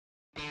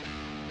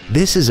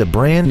This is a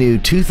brand new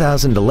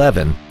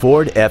 2011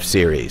 Ford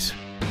F-Series.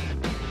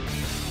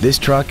 This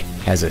truck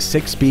has a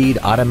 6-speed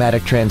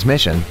automatic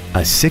transmission, a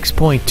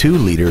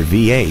 6.2-liter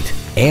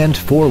V8, and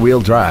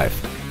 4-wheel drive.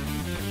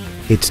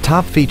 Its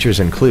top features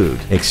include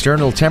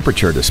external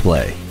temperature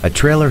display, a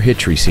trailer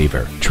hitch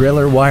receiver,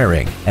 trailer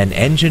wiring, an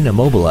engine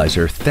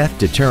immobilizer theft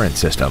deterrent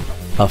system,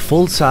 a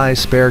full-size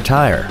spare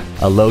tire,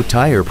 a low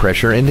tire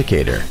pressure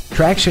indicator,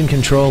 traction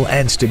control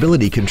and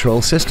stability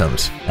control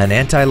systems, an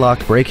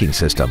anti-lock braking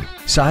system,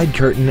 side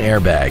curtain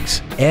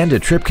airbags, and a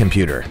trip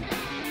computer.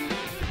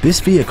 This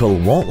vehicle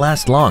won't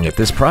last long at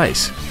this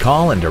price.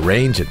 Call and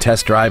arrange a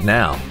test drive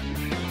now.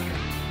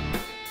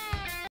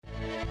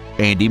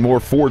 Andy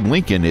Mohr Ford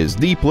Lincoln is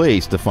the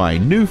place to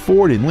find new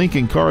Ford and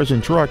Lincoln cars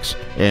and trucks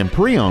and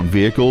pre-owned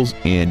vehicles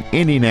in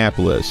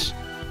Indianapolis.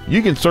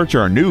 You can search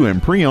our new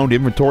and pre-owned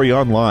inventory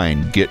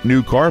online, get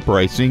new car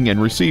pricing,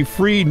 and receive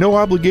free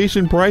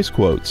no-obligation price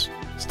quotes.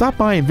 Stop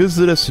by and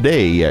visit us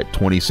today at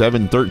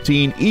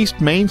 2713 East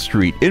Main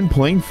Street in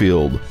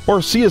Plainfield,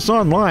 or see us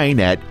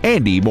online at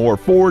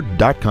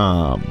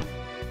andymohrford.com.